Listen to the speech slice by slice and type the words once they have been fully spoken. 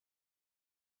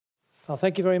Well,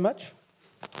 thank you very much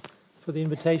for the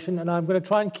invitation, and I'm going to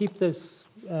try and keep this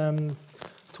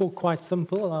talk quite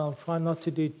simple, and I'll try not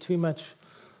to do too much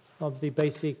of the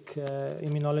basic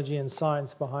immunology and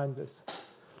science behind this.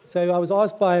 So I was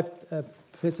asked by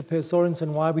Professor Per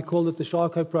Sorensen why we called it the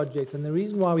Charcot Project, and the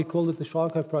reason why we called it the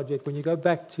Charcot Project, when you go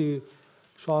back to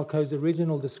Charcot's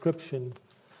original description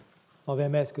of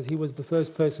MS, because he was the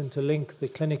first person to link the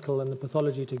clinical and the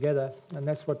pathology together, and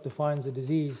that's what defines a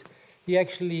disease. He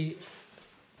actually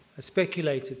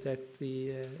speculated that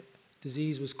the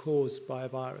disease was caused by a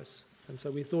virus, and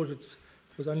so we thought it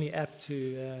was only apt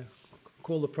to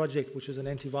call the project, which is an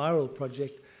antiviral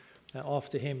project,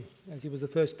 after him, as he was the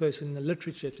first person in the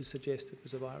literature to suggest it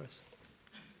was a virus.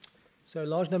 So a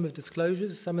large number of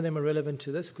disclosures, some of them are relevant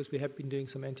to this because we have been doing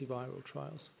some antiviral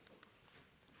trials.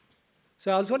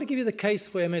 So I just want to give you the case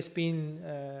for MS being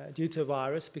due to a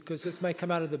virus, because this may come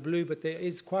out of the blue, but there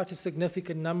is quite a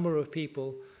significant number of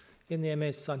people in the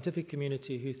MS scientific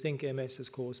community who think MS is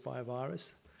caused by a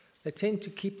virus. They tend to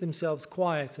keep themselves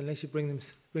quiet unless you bring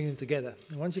them together.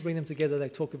 And once you bring them together, they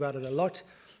talk about it a lot,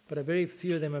 but a very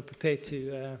few of them are prepared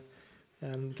to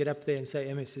get up there and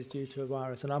say MS is due to a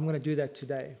virus, and I'm going to do that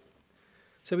today.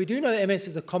 So we do know MS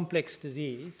is a complex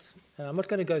disease, and I'm not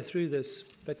going to go through this,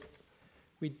 but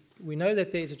we know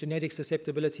that there's a genetic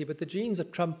susceptibility, but the genes are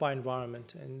trumped by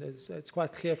environment, and it's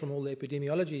quite clear from all the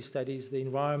epidemiology studies, the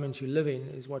environment you live in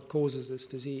is what causes this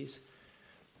disease.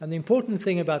 And the important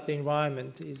thing about the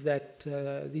environment is that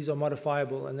these are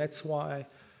modifiable, and that's why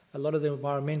a lot of the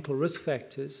environmental risk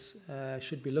factors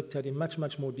should be looked at in much,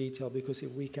 much more detail, because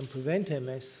if we can prevent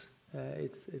MS,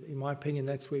 in my opinion,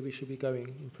 that's where we should be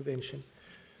going in prevention.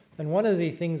 And one of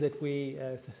the things that we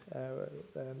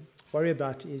worry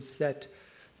about is that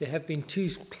there have been two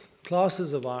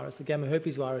classes of virus, the gamma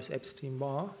herpes virus,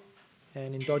 Epstein-Barr,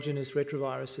 and endogenous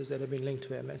retroviruses that have been linked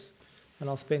to MS. And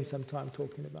I'll spend some time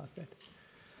talking about that.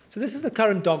 So this is the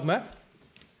current dogma,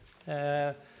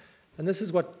 and this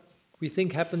is what we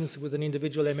think happens with an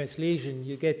individual MS lesion.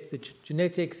 You get the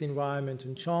genetics, environment,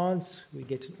 and chance. We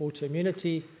get an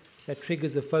autoimmunity that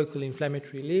triggers a focal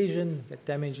inflammatory lesion that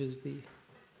damages the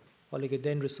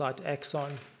oligodendrocyte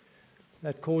axon,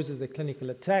 that causes a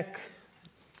clinical attack.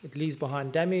 It leaves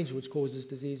behind damage, which causes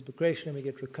disease progression, and we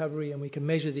get recovery, and we can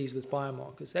measure these with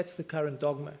biomarkers. That's the current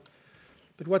dogma.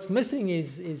 But what's missing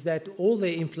is that all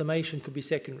the inflammation could be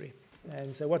secondary.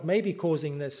 And so what may be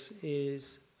causing this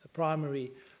is a primary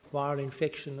viral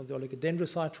infection of the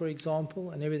oligodendrocyte, for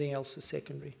example, and everything else is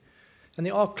secondary. And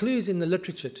there are clues in the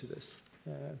literature to this.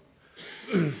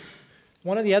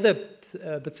 One of the other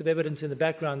bits of evidence in the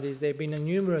background is there have been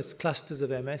numerous clusters of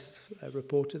MS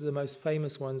reported. The most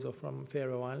famous ones are from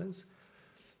Faroe Islands.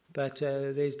 But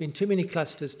there's been too many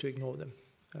clusters to ignore them.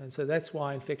 And so that's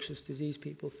why infectious disease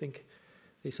people think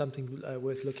there's something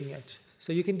worth looking at.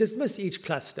 So you can dismiss each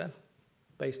cluster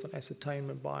based on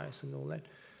ascertainment bias and all that.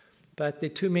 But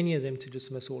there are too many of them to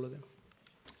dismiss all of them.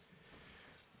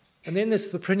 And then there's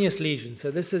the Prenius lesion.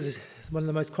 So this is one of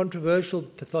the most controversial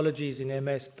pathologies in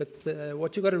MS. But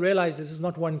what you've got to realize, this is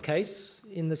not one case.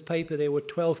 In this paper, there were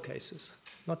 12 cases,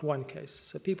 not one case.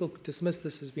 So people dismiss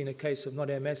this as being a case of not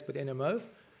MS, but NMO.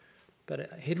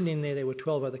 But hidden in there were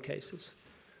 12 other cases.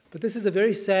 But this is a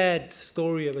very sad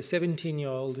story of a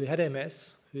 17-year-old who had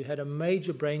MS, who had a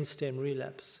major brainstem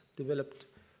relapse, developed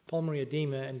pulmonary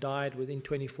edema, and died within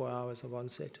 24 hours of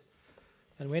onset.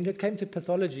 And when it came to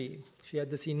pathology, she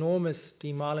had this enormous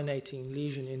demyelinating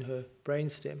lesion in her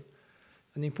brainstem.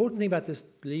 And the important thing about this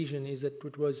lesion is that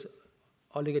it was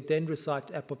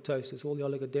oligodendrocyte apoptosis. All the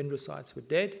oligodendrocytes were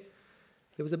dead.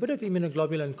 There was a bit of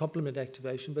immunoglobulin complement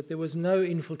activation, but there was no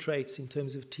infiltrates in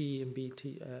terms of T and B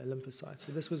lymphocytes.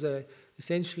 So this was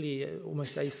essentially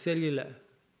almost a cellular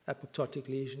apoptotic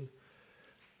lesion.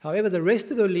 However, the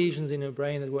rest of the lesions in her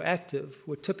brain that were active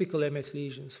were typical MS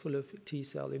lesions full of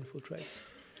T-cell infiltrates.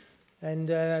 And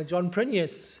John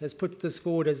Prenius has put this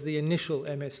forward as the initial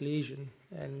MS lesion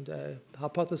and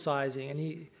hypothesizing, and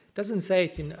he doesn't say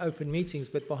it in open meetings,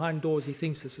 but behind doors he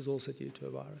thinks this is also due to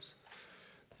a virus.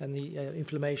 And the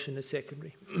inflammation is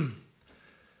secondary.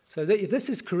 So if this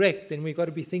is correct, then we've got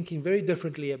to be thinking very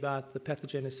differently about the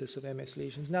pathogenesis of MS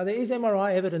lesions. Now, there is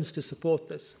MRI evidence to support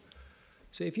this.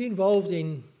 So if you're involved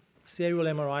in serial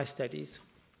MRI studies,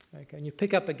 okay, and you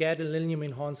pick up a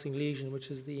gadolinium-enhancing lesion,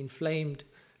 which is the inflamed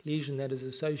lesion that is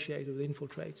associated with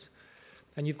infiltrates,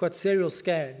 and you've got serial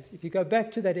scans, if you go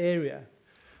back to that area,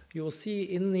 you will see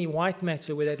in the white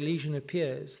matter where that lesion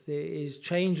appears, there is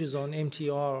changes on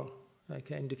MTR,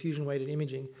 okay, and diffusion-weighted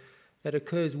imaging that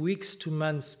occurs weeks to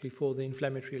months before the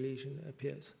inflammatory lesion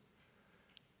appears.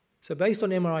 So based on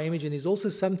MRI imaging, there's also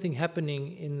something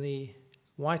happening in the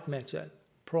white matter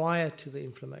prior to the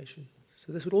inflammation.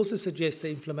 So this would also suggest the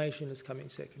inflammation is coming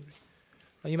secondary.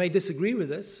 Now you may disagree with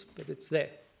this, but it's there.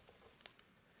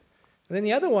 And then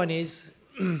the other one is,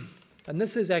 and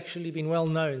this has actually been well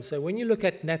known, so when you look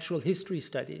at natural history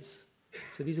studies,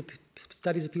 so these are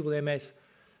studies of people with MS,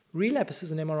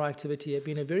 relapses in MRI activity have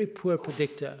been a very poor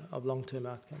predictor of long-term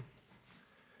outcome.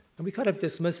 And we kind of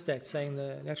dismissed that, saying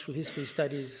the natural history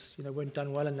studies weren't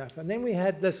done well enough. And then we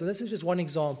had this, and this is just one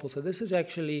example. So this is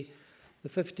actually the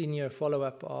 15-year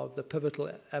follow-up of the pivotal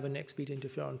Avonex beta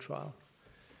interferon trial.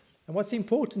 And what's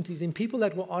important is in people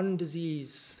that were on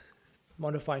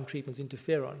disease-modifying treatments,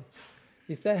 interferon,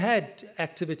 if they had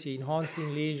activity,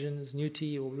 enhancing lesions, NUT,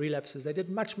 or relapses, they did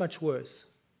much, much worse.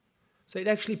 So it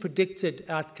actually predicted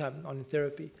outcome on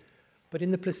therapy. But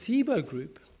in the placebo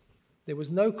group, there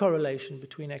was no correlation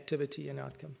between activity and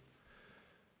outcome.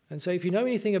 And so if you know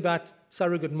anything about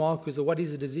surrogate markers or what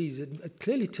is a disease, it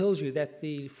clearly tells you that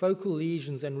the focal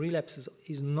lesions and relapses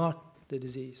is not the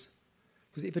disease.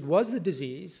 Because if it was the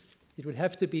disease, it would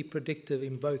have to be predictive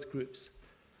in both groups.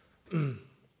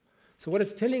 So what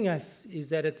it's telling us is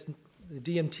that the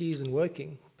DMT isn't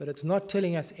working, but it's not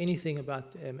telling us anything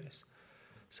about MS.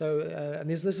 So, and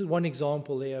this is one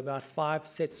example there, about 5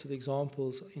 sets of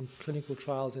examples in clinical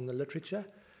trials in the literature,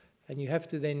 and you have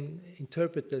to then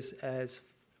interpret this as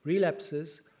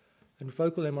relapses and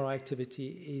focal MRI activity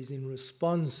is in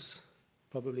response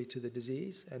probably to the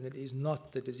disease, and it is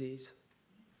not the disease.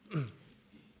 And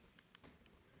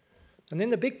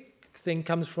then the big thing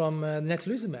comes from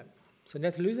natalizumab. So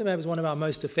natalizumab is one of our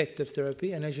most effective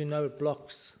therapy, and as you know, it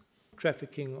blocks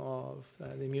trafficking of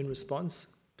the immune response,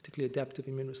 particularly adaptive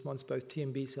immune response, both T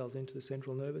and B cells into the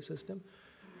central nervous system.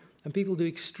 And people do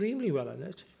extremely well on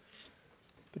it.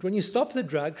 But when you stop the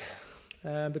drug,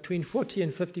 between 40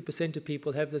 and 50% of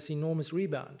people have this enormous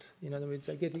rebound. In other words,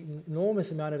 they get an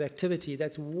enormous amount of activity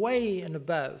that's way and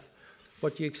above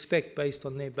what you expect based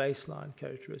on their baseline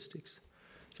characteristics.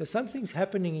 So something's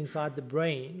happening inside the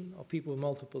brain of people with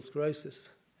multiple sclerosis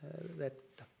that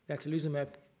natalizumab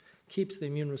keeps the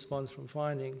immune response from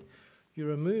finding. You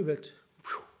remove it,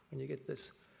 and you get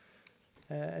this.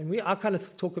 And I kind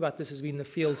of talk about this as being the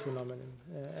field phenomenon.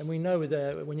 And we know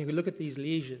that when you look at these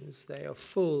lesions, they are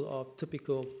full of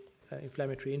typical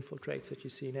inflammatory infiltrates that you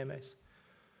see in MS.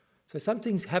 So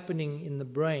something's happening in the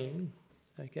brain,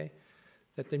 okay,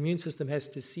 that the immune system has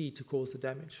to see to cause the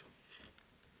damage.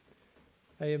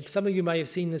 Some of you may have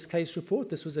seen this case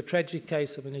report. This was a tragic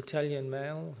case of an Italian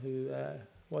male who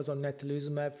was on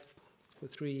natalizumab for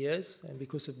 3 years, and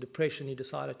because of depression, he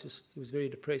was very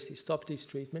depressed. He stopped his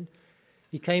treatment.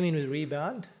 He came in with a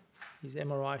rebound. His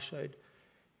MRI showed,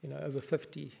 over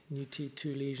 50 new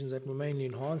T2 lesions that were mainly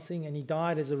enhancing, and he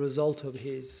died as a result of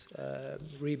his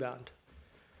rebound.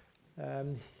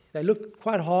 They looked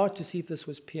quite hard to see if this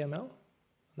was PML.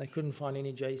 They couldn't find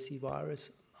any JC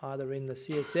virus either in the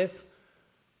CSF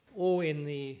or in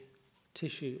the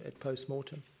tissue at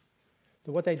post-mortem.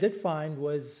 But what they did find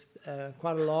was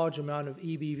quite a large amount of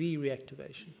EBV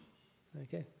reactivation.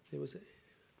 Okay, there was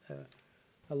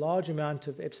a large amount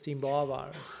of Epstein-Barr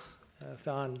virus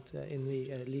found in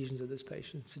the lesions of this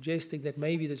patient, suggesting that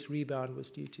maybe this rebound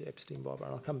was due to Epstein-Barr, and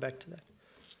I'll come back to that.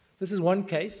 This is one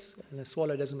case, and a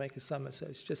swallow doesn't make a summer, so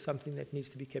it's just something that needs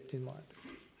to be kept in mind.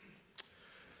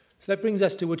 So that brings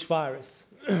us to which virus?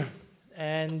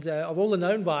 And of all the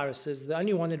known viruses, the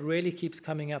only one that really keeps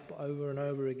coming up over and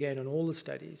over again in all the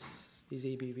studies is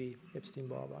EBV,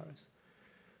 Epstein-Barr virus.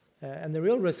 And the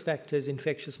real risk factor is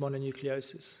infectious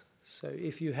mononucleosis. So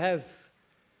if you have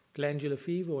glandular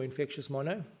fever or infectious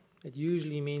mono, it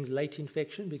usually means late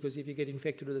infection, because if you get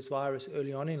infected with this virus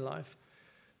early on in life,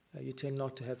 you tend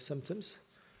not to have symptoms.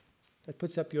 That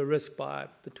puts up your risk by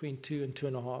between 2 and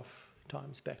 2.5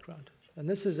 times background. And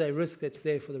this is a risk that's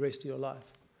there for the rest of your life.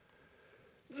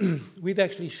 We've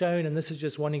actually shown, and this is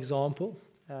just one example,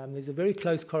 there's a very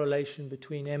close correlation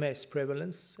between MS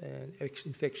prevalence and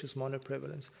infectious mono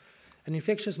prevalence. And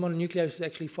infectious mononucleosis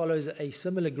actually follows a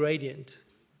similar gradient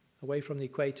away from the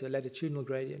equator, a latitudinal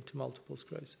gradient to multiple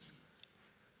sclerosis.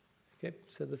 Okay,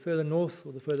 so the further north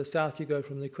or the further south you go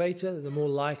from the equator, the more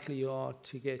likely you are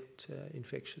to get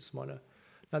infectious mono.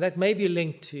 Now that may be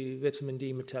linked to vitamin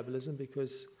D metabolism,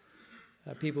 because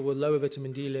people with lower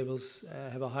vitamin D levels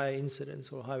have a higher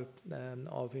incidence or high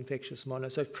of infectious mono.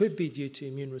 So it could be due to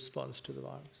immune response to the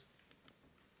virus.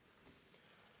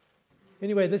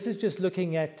 Anyway, this is just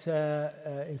looking at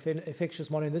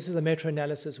infectious mono. This is a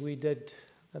meta-analysis we did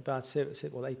about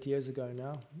 8 years ago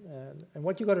now. And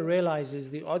what you've got to realize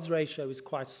is the odds ratio is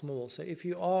quite small. So if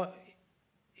you are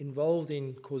involved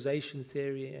in causation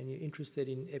theory and you're interested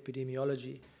in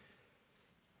epidemiology,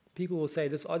 people will say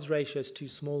this odds ratio is too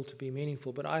small to be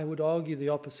meaningful, but I would argue the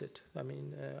opposite. I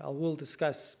mean, I will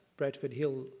discuss Bradford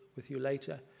Hill with you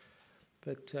later,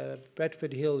 but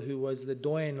Bradford Hill, who was the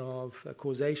doyen of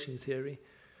causation theory,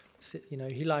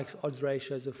 he likes odds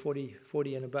ratios of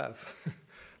 40 and above.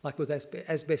 Like with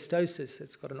asbestosis,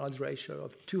 it's got an odds ratio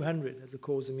of 200 as the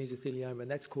cause of mesothelioma,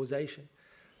 and that's causation.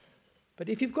 But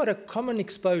if you've got a common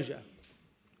exposure,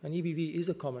 and EBV is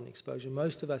a common exposure,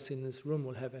 most of us in this room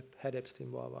will have had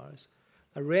Epstein-Barr virus.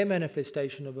 A rare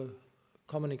manifestation of a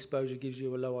common exposure gives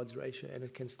you a low odds ratio, and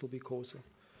it can still be causal.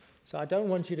 So I don't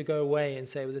want you to go away and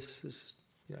say, well, this is,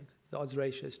 the odds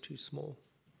ratio is too small,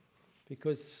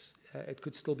 because it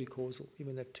could still be causal,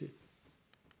 even at 2.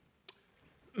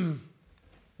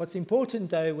 What's important,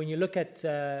 though, when you look at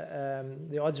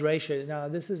the odds ratio, now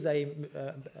this is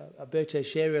Alberto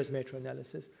Scherer's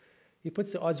meta-analysis. He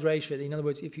puts the odds ratio, in other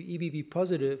words, if you're EBV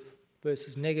positive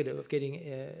versus negative of getting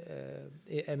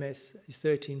MS is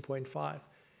 13.5.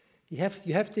 You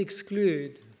have to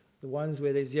exclude the ones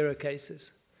where there's 0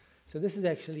 cases. So this is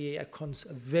actually a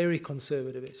very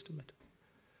conservative estimate.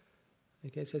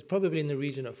 Okay, so it's probably in the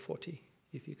region of 40,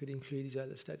 if you could include these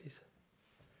other studies.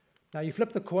 Now you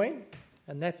flip the coin,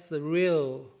 and that's the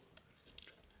real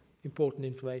important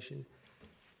information.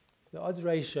 The odds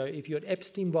ratio, if you're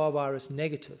Epstein-Barr virus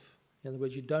negative, in other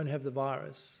words, you don't have the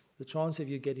virus, the chance of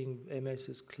you getting MS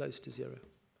is close to 0.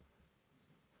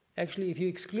 Actually, if you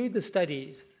exclude the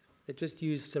studies that just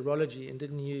used serology and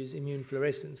didn't use immune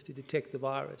fluorescence to detect the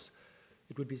virus,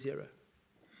 it would be 0.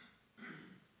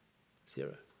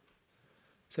 0.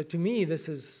 So to me, this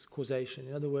is causation.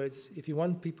 In other words, if you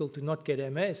want people to not get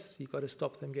MS, you've got to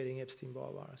stop them getting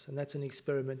Epstein-Barr virus. And that's an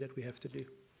experiment that we have to do.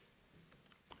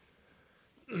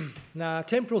 Now,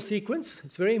 temporal sequence,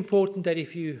 it's very important that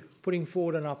if you're putting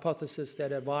forward an hypothesis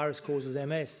that a virus causes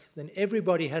MS, then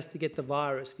everybody has to get the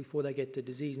virus before they get the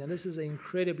disease. Now, this is an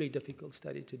incredibly difficult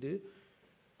study to do.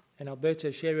 And Alberto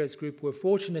Scherer's group were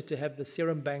fortunate to have the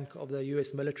serum bank of the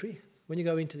US military. When you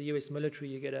go into the US military,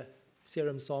 you get a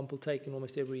serum sample taken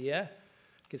almost every year.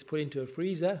 It gets put into a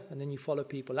freezer, and then you follow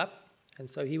people up. And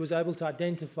so he was able to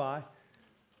identify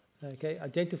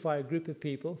a group of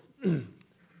people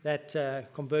that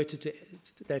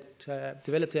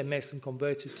developed MS and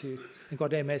converted to and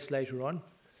got MS later on.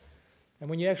 And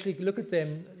when you actually look at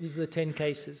them, these are the 10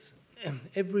 cases.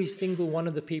 Every single one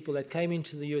of the people that came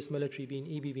into the US military being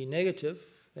EBV negative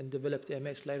and developed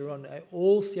MS later on,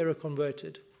 all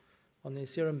seroconverted on their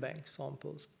serum bank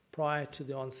samples prior to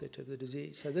the onset of the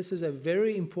disease. So this is a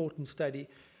very important study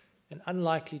and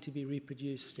unlikely to be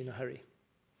reproduced in a hurry.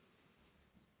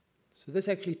 So this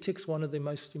actually ticks one of the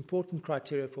most important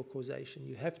criteria for causation.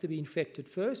 You have to be infected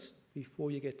first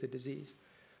before you get the disease.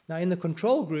 Now, in the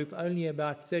control group, only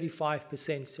about 35%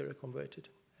 seroconverted.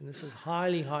 And this is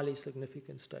highly, highly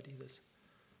significant study, this.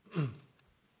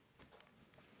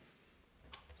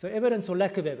 So evidence or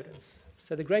lack of evidence.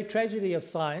 So the great tragedy of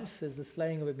science is the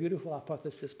slaying of a beautiful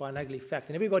hypothesis by an ugly fact.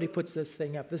 And everybody puts this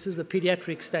thing up. This is the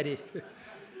pediatric study.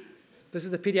 This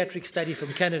is the pediatric study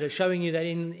from Canada showing you that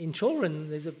in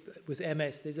children with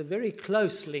MS, there's a very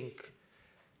close link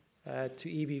to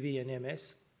EBV and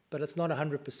MS, but it's not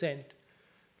 100%.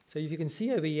 So if you can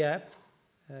see over here,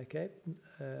 okay,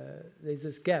 there's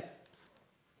this gap,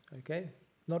 okay?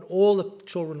 Not all the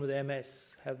children with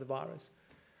MS have the virus.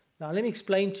 Now, let me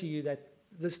explain to you that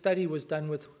this study was done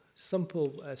with simple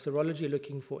serology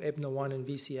looking for EBNA1 and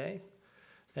VCA,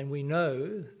 and we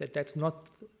know that that's not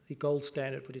the gold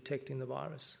standard for detecting the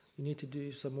virus. You need to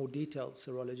do some more detailed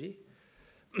serology.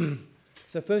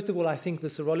 So first of all, I think the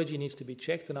serology needs to be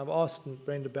checked, and I've asked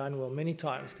Brenda Barnwell many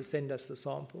times to send us the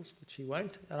samples, but she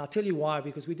won't. And I'll tell you why,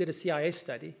 because we did a CIS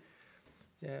study.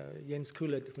 Jens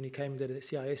Kuhlert, when he came, did a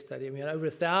CIS study, and we had over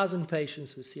 1,000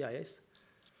 patients with CIS,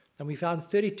 and we found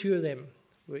 32 of them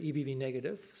were EBV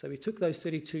negative. So we took those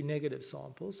 32 negative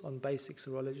samples on basic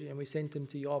serology, and we sent them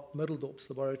to Jaap Middeldorp's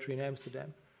laboratory in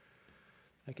Amsterdam.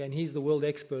 Okay, and he's the world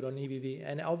expert on EBV.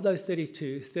 And of those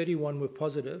 32, 31 were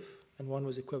positive, and 1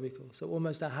 was equivocal. So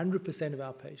almost 100% of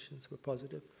our patients were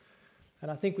positive. And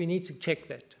I think we need to check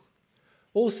that.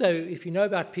 Also, if you know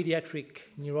about pediatric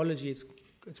neurology,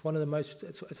 it's one of the most,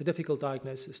 it's a difficult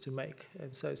diagnosis to make.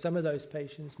 And so some of those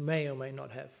patients may or may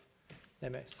not have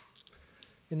MS.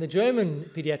 In the German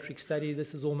pediatric study,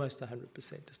 this is almost 100%,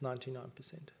 it's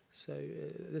 99%. So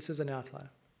this is an outlier.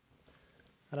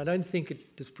 And I don't think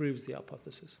it disproves the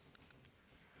hypothesis.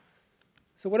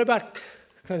 So what about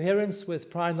coherence with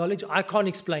prior knowledge? I can't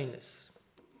explain this.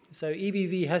 So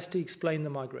EBV has to explain the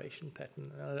migration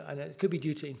pattern, and it could be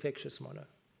due to infectious mono.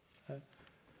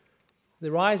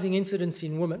 The rising incidence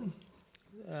in women,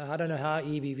 I don't know how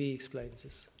EBV explains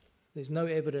this. There's no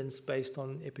evidence based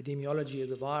on epidemiology of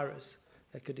the virus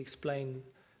that could explain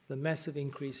the massive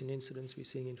increase in incidence we're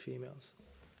seeing in females.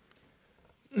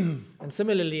 And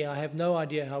similarly, I have no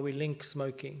idea how we link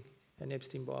smoking and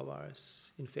Epstein-Barr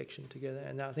virus infection together.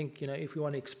 And I think, if we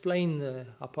want to explain the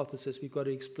hypothesis, we've got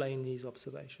to explain these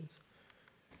observations.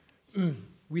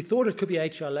 We thought it could be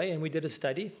HLA, and we did a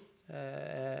study,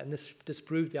 and this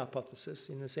disproved the hypothesis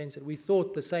in the sense that we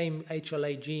thought the same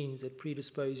HLA genes that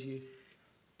predispose you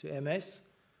to MS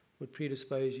would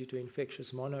predispose you to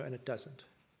infectious mono, and it doesn't.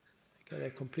 Okay, they're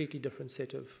a completely different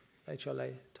set of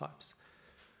HLA types.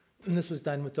 And this was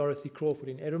done with Dorothy Crawford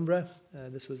in Edinburgh.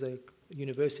 This was a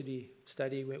university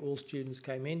study where all students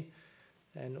came in,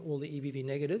 and all the EBV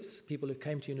negatives, people who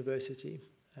came to university,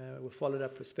 were followed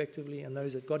up respectively, and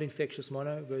those that got infectious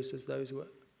mono versus those who were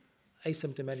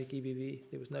asymptomatic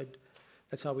EBV,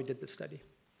 that's how we did the study.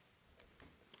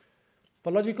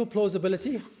 Biological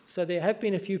plausibility. So there have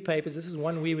been a few papers. This is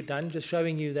one we were done, just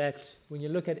showing you that when you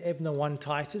look at EBNA1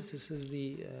 titers, this is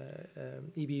the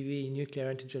EBV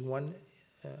nuclear antigen 1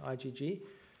 IgG,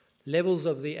 levels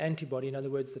of the antibody, in other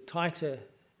words, the titer,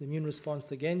 the immune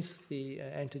response against the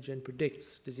antigen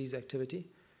predicts disease activity.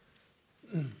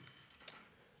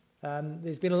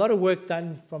 There's been a lot of work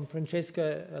done from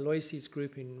Francesca Aloisi's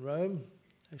group in Rome,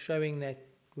 showing that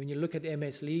when you look at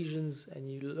MS lesions and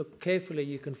you look carefully,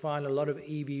 you can find a lot of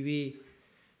EBV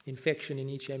infection in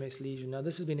each MS lesion. Now,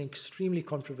 this has been extremely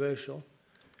controversial.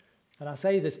 And I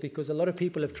say this because a lot of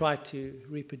people have tried to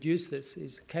reproduce this,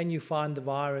 is can you find the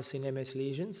virus in MS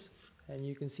lesions? And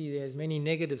you can see there's many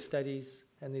negative studies,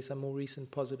 and there's some more recent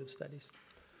positive studies.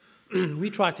 We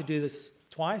tried to do this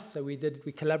twice. So we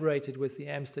collaborated with the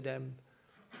Amsterdam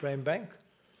Brain Bank,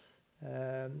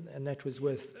 and that was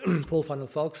with Paul van der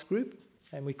Valk's group,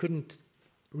 and we couldn't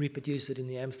reproduce it in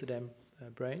the Amsterdam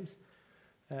brains.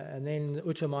 And then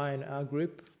Uchamai and our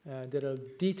group did a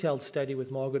detailed study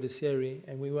with Margot Deseri,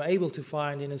 and we were able to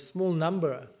find in a small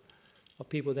number of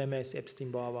people with MS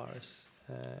Epstein-Barr virus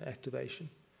activation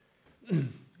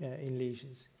in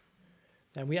lesions.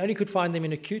 And we only could find them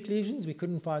in acute lesions. We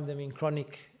couldn't find them in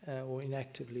chronic or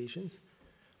inactive lesions.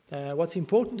 What's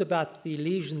important about the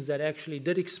lesions that actually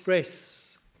did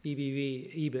express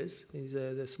EBV, EBIS, is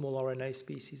the small RNA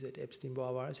species that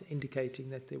Epstein-Barr virus, indicating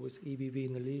that there was EBV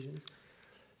in the lesions.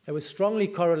 It was strongly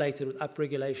correlated with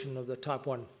upregulation of the type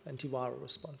 1 antiviral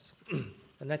response.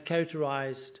 And that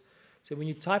characterized, so when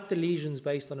you type the lesions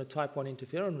based on a type 1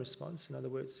 interferon response, in other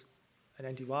words, an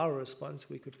antiviral response,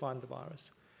 we could find the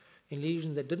virus. In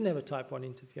lesions that didn't have a type 1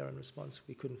 interferon response,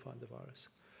 we couldn't find the virus.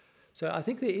 So I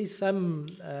think there is some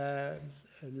a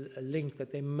link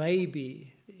that there may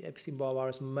be, Epstein-Barr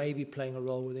virus may be playing a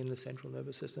role within the central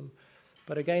nervous system.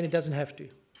 But again, it doesn't have to.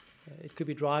 It could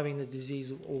be driving the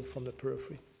disease all from the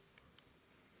periphery.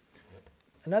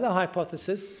 Another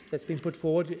hypothesis that's been put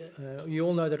forward, you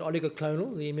all know that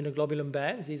oligoclonal, the immunoglobulin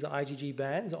bands, these are IgG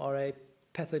bands, are a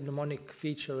pathognomonic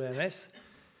feature of MS.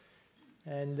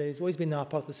 And there's always been the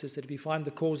hypothesis that if you find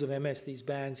the cause of MS, these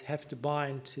bands have to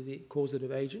bind to the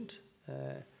causative agent.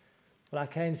 But I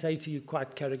can say to you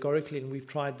quite categorically, and we've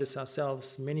tried this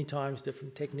ourselves many times,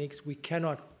 different techniques, we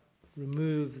cannot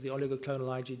remove the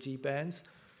oligoclonal IgG bands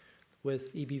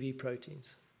with EBV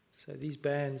proteins. So these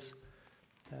bands,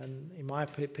 in my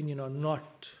opinion, are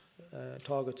not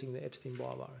targeting the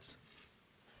Epstein-Barr virus.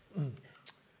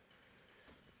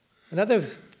 Another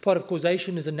part of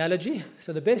causation is analogy.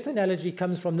 So the best analogy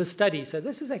comes from this study. So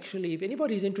this is actually, if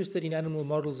anybody's interested in animal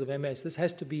models of MS, this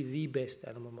has to be the best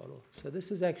animal model. So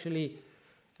this is actually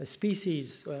a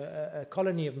species, a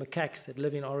colony of macaques that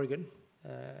live in Oregon.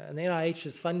 And the NIH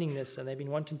is funding this, and they've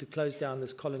been wanting to close down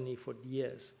this colony for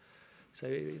years. So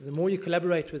the more you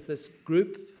collaborate with this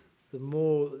group, the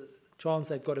more chance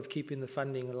they've got of keeping the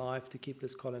funding alive to keep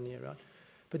this colony around.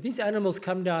 But these animals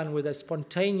come down with a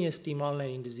spontaneous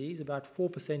demyelinating disease. About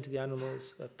 4% of the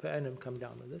animals per annum come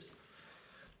down with this.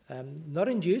 Not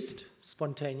induced,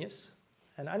 spontaneous.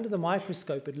 And under the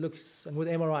microscope, it looks, and with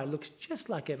MRI, it looks just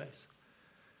like MS.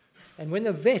 And when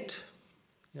the vet,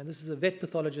 this is a vet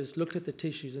pathologist, looked at the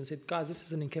tissues and said, guys, this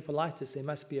is an encephalitis. There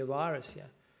must be a virus here.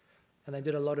 And they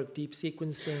did a lot of deep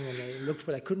sequencing, and they looked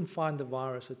for it. They couldn't find the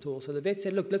virus at all. So the vet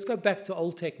said, look, let's go back to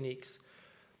old techniques.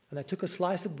 And they took a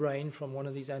slice of brain from one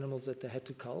of these animals that they had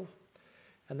to cull,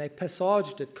 and they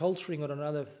passaged it, culturing it on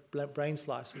another brain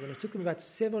slice. And it took them about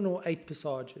 7 or 8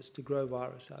 passages to grow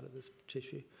virus out of this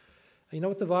tissue. And you know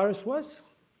what the virus was?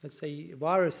 It's a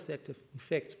virus that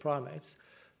infects primates,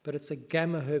 but it's a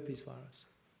gamma herpes virus.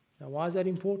 Now, why is that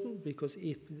important? Because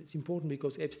it's important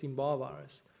because Epstein-Barr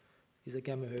virus is a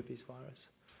gamma herpes virus.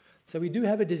 So we do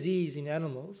have a disease in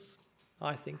animals,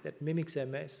 I think, that mimics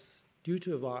MS, due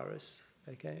to a virus.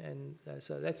 Okay, and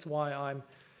so that's why I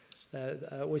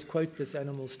always quote this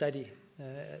animal study.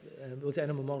 This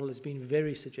animal model has been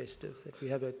very suggestive that we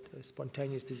have a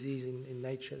spontaneous disease in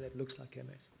nature that looks like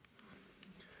MS.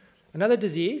 Another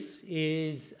disease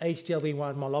is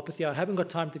HTLV-1 myelopathy. I haven't got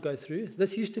time to go through.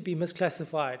 This used to be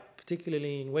misclassified,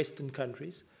 particularly in Western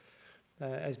countries,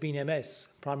 as being MS,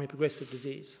 primary progressive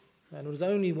disease. And it was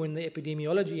only when the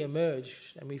epidemiology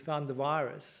emerged and we found the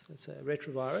virus, it's a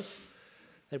retrovirus,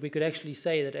 that we could actually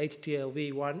say that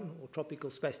HTLV-1, or tropical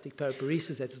spastic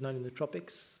paraparesis, as it's known in the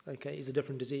tropics, okay, is a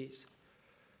different disease.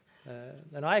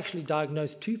 And I actually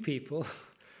diagnosed 2 people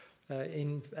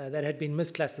that had been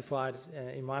misclassified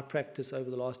in my practice over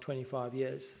the last 25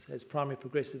 years as primary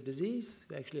progressive disease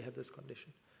who actually have this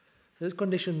condition. So this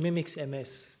condition mimics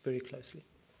MS very closely.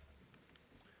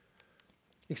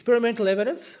 Experimental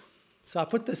evidence. So I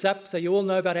put this up so you all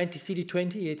know about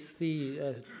anti-CD20. It's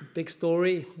the big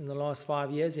story in the last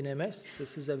 5 years in MS.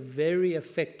 This is a very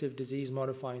effective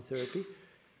disease-modifying therapy.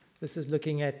 This is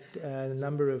looking at the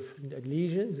number of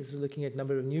lesions. This is looking at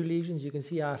number of new lesions. You can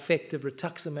see how effective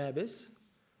rituximab is.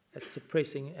 That's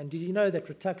suppressing. And did you know that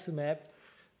rituximab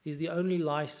is the only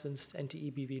licensed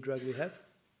anti-EBV drug we have?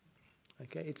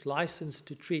 Okay, it's licensed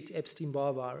to treat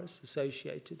Epstein-Barr virus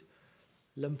associated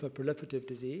lymphoproliferative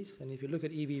disease. And if you look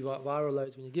at EB viral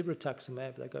loads, when you give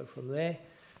rituximab, they go from there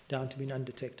down to being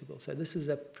undetectable. So this is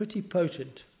a pretty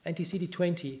potent,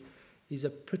 anti-CD20 is a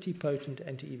pretty potent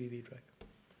anti-EBV drug.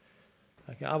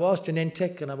 Okay, I've asked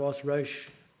Genentech and I've asked Roche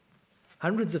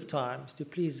hundreds of times to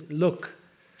please look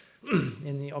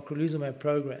in the ocrelizumab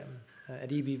program at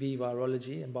EBV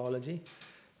virology and biology,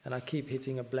 and I keep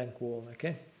hitting a blank wall,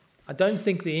 okay? I don't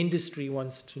think the industry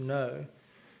wants to know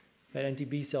that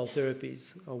anti-B cell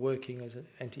therapies are working as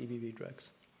anti-EBV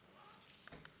drugs.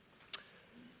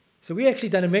 So we actually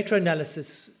done a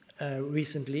meta-analysis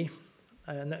recently,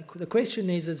 and the question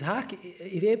is how,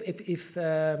 if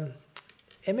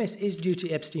MS is due to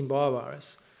Epstein-Barr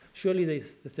virus, surely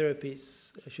the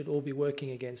therapies should all be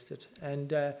working against it.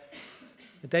 And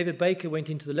David Baker went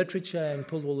into the literature and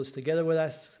pulled all this together with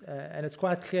us, and it's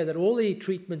quite clear that all the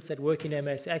treatments that work in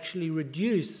MS actually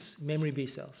reduce memory B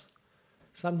cells,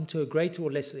 some to a greater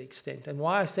or lesser extent. And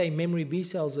why I say memory B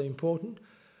cells are important,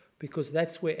 because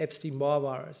that's where Epstein-Barr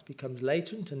virus becomes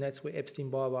latent, and that's where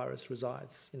Epstein-Barr virus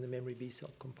resides, in the memory B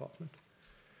cell compartment.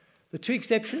 The 2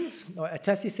 exceptions are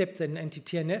atacicept and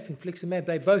anti-TNF, infliximab.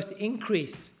 They both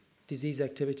increase disease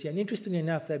activity, and interestingly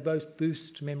enough, they both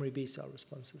boost memory B cell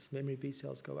responses. Memory B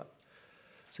cells go up.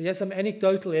 So here's some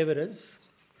anecdotal evidence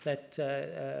that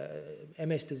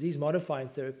MS disease-modifying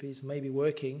therapies may be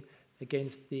working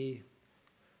against the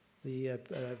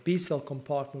B cell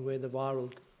compartment where the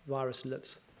virus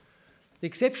lives. The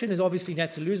exception is obviously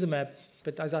natalizumab,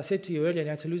 but as I said to you earlier,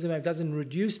 natalizumab doesn't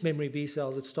reduce memory B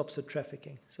cells, it stops the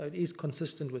trafficking. So it is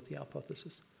consistent with the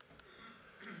hypothesis.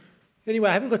 Anyway,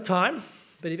 I haven't got time,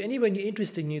 but if anyone you're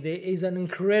interested in, there is an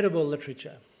incredible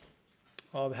literature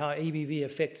of how EBV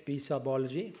affects B cell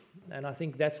biology, and I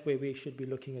think that's where we should be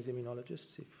looking as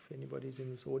immunologists, if anybody's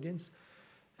in this audience.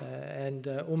 And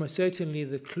almost certainly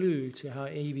the clue to how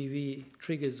EBV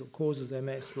triggers or causes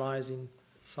MS lies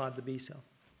inside the B cell.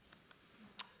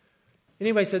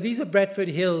 Anyway, so these are Bradford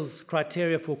Hill's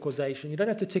criteria for causation. You don't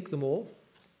have to tick them all,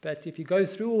 but if you go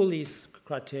through all these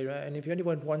criteria, and if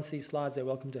anyone wants these slides, they're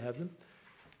welcome to have them.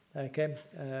 Okay.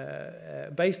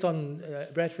 Based on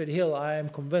Bradford Hill, I am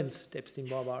convinced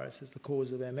Epstein-Barr virus is the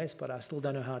cause of MS, but I still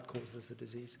don't know how it causes the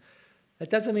disease. That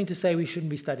doesn't mean to say we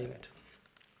shouldn't be studying it.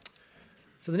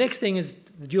 So the next thing is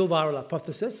the dual viral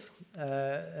hypothesis,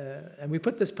 and we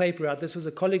put this paper out. This was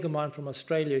a colleague of mine from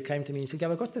Australia who came to me and said,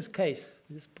 Gav, I got this case.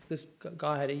 This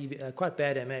guy had quite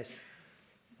bad MS,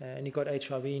 and he got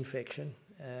HIV infection,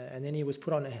 and then he was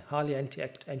put on a highly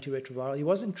antiretroviral. He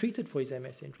wasn't treated for his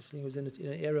MS, interestingly. He was in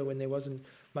an era when there wasn't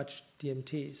much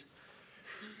DMTs.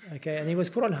 Okay, and he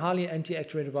was put on highly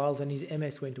antiretrovirals, and his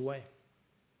MS went away.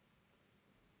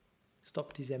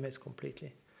 Stopped his MS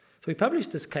completely. So we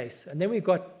published this case, and then we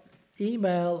got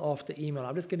email after email.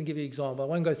 I'm just going to give you an example. I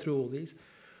won't go through all these.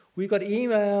 We got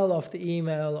email after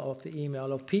email after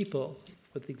email of people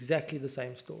with exactly the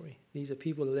same story. These are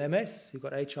people with MS who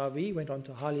got HIV, went on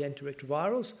to highly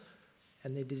antiretrovirals,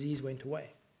 and their disease went away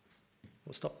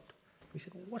or stopped. We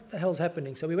said, well, what the hell's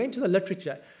happening? So we went to the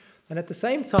literature, and at the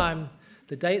same time,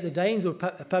 the Danes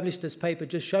published this paper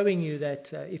just showing you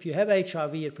that if you have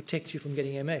HIV, it protects you from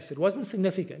getting MS. It wasn't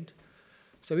significant.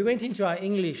 So we went into our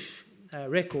English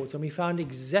records, and we found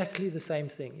exactly the same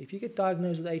thing. If you get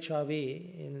diagnosed with HIV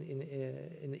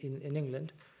in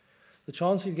England, the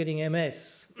chance of you getting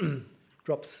MS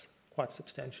drops quite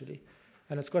substantially,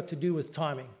 and it's got to do with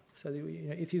timing. So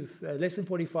if you're less than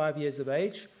 45 years of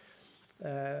age,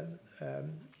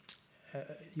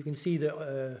 you can see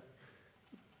the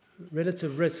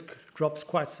relative risk drops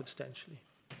quite substantially.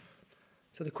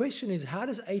 So the question is, how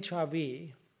does HIV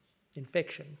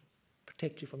infection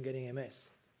protect you from getting MS?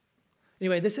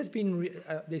 Anyway, this has been,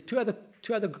 there are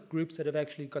two other groups that have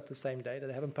actually got the same data.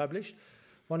 They haven't published.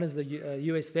 One is the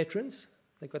US veterans.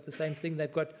 They've got the same thing.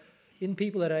 They've got, in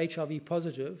people that are HIV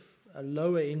positive, a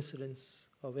lower incidence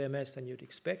of MS than you'd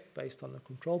expect based on the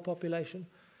control population.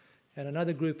 And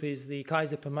another group is the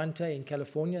Kaiser Permanente in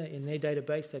California. In their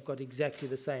database, they've got exactly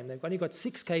the same. They've only got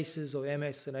 6 cases of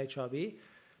MS and HIV,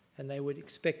 and they would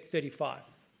expect 35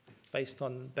 based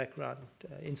on background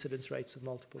incidence rates of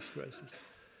multiple sclerosis.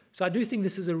 So I do think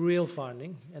this is a real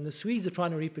finding, and the Swedes are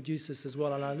trying to reproduce this as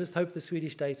well, and I just hope the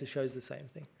Swedish data shows the same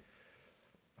thing.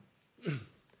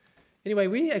 Anyway,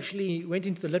 we actually went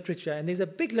into the literature, and there's a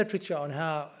big literature on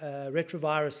how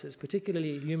retroviruses,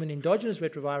 particularly human endogenous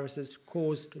retroviruses,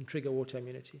 cause and trigger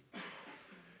autoimmunity.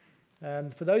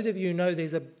 For those of you who know,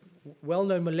 there's a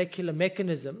well-known molecular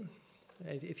mechanism.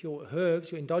 If your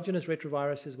HERVs, your endogenous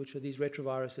retroviruses, which are these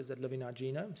retroviruses that live in our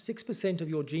genome, 6% of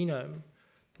your genome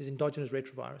is endogenous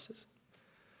retroviruses.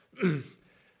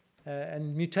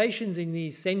 And mutations in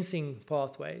these sensing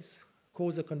pathways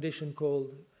cause a condition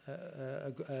called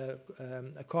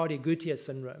Aicardi-Goutieres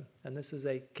syndrome. And this is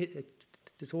a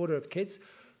disorder of kids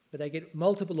where they get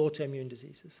multiple autoimmune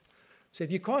diseases. So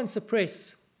if you can't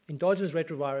suppress endogenous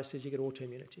retroviruses, you get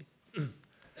autoimmunity.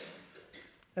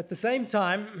 At the same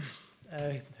time,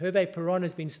 Hervé Perron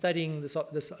has been studying this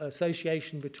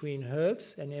association between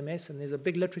HERVs and MS, and there's a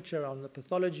big literature on the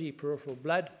pathology, peripheral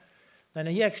blood. And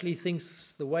he actually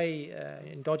thinks the way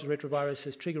endogenous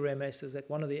retroviruses trigger MS is that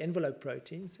one of the envelope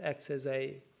proteins acts as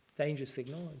a danger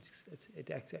signal.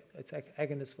 It's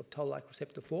agonist for toll-like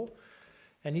receptor 4.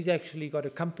 And he's actually got a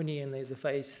company, and there's a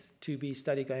phase 2b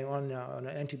study going on now on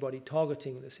an antibody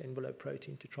targeting this envelope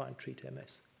protein to try and treat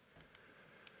MS.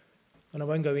 And I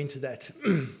won't go into that.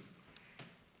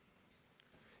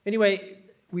 Anyway,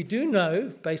 we do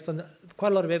know, based on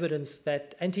quite a lot of evidence,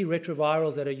 that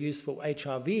antiretrovirals that are used for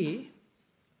HIV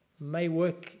may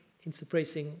work in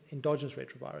suppressing endogenous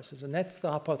retroviruses, and that's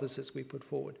the hypothesis we put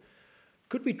forward.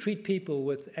 Could we treat people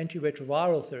with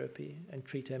antiretroviral therapy and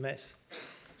treat MS?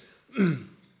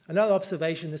 Another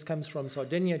observation, this comes from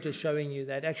Sardinia, just showing you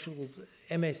that actual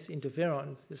MS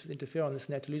interferon, this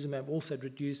natalizumab, also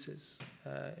reduces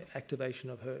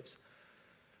activation of HERVs.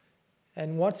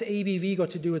 And what's EBV got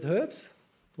to do with HERVs?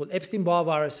 Well, Epstein-Barr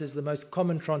virus is the most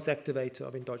common transactivator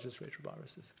of endogenous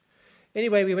retroviruses.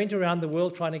 Anyway, we went around the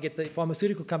world trying to get the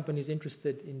pharmaceutical companies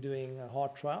interested in doing a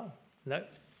heart trial. No.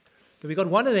 But we got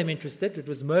one of them interested. It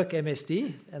was Merck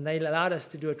MSD, and they allowed us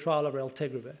to do a trial of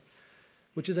raltegravir,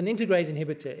 which is an integrase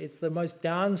inhibitor. It's the most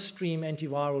downstream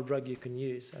antiviral drug you can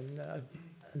use. And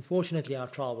unfortunately, our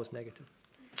trial was negative.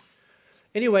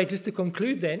 Anyway, just to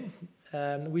conclude then,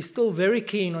 we're still very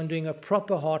keen on doing a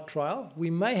proper heart trial. We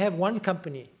may have one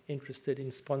company interested in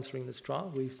sponsoring this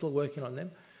trial. We're still working on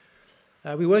them.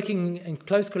 We're working in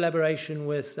close collaboration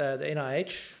with the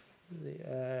NIH,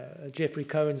 Jeffrey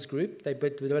Cohen's group. They're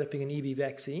developing an EBV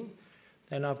vaccine.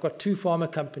 And I've got 2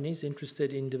 pharma companies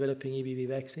interested in developing EBV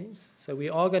vaccines. So we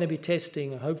are going to be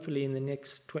testing, hopefully in the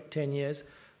next 10 years,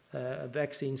 a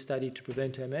vaccine study to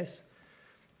prevent MS.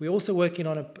 We're also working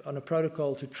on a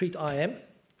protocol to treat IM.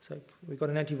 So we've got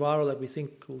an antiviral that we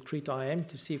think will treat IM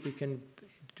to see if we can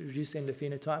reduce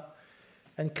endophenotype.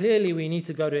 And clearly we need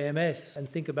to go to MS and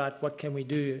think about what can we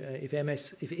do if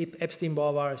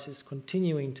Epstein-Barr virus is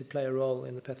continuing to play a role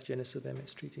in the pathogenesis of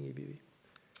MS, treating EBV.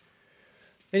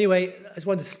 Anyway, I just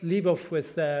want to leave off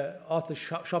with Arthur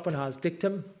Schopenhauer's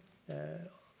dictum.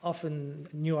 Often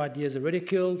new ideas are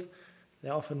ridiculed,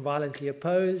 they're often violently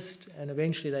opposed, and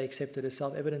eventually they're accepted as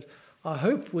self-evident. I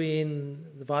hope we're in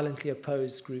the violently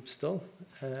opposed group still.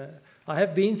 I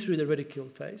have been through the ridicule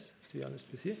phase, to be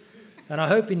honest with you. And I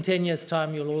hope in 10 years'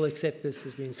 time you'll all accept this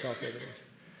as being self-evident.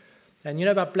 And you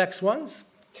know about black swans?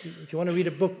 If you want to read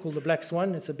a book called The Black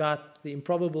Swan, it's about the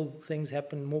improbable things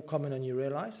happen more common than you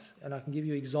realize. And I can give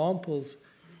you examples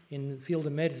in the field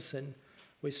of medicine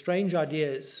where strange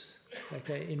ideas,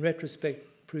 in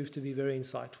retrospect, prove to be very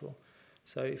insightful.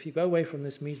 So if you go away from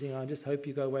this meeting, I just hope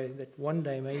you go away that one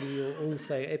day maybe you'll all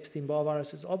say Epstein-Barr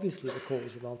virus is obviously the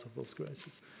cause of multiple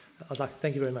sclerosis. I'd like to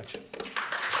thank you very much.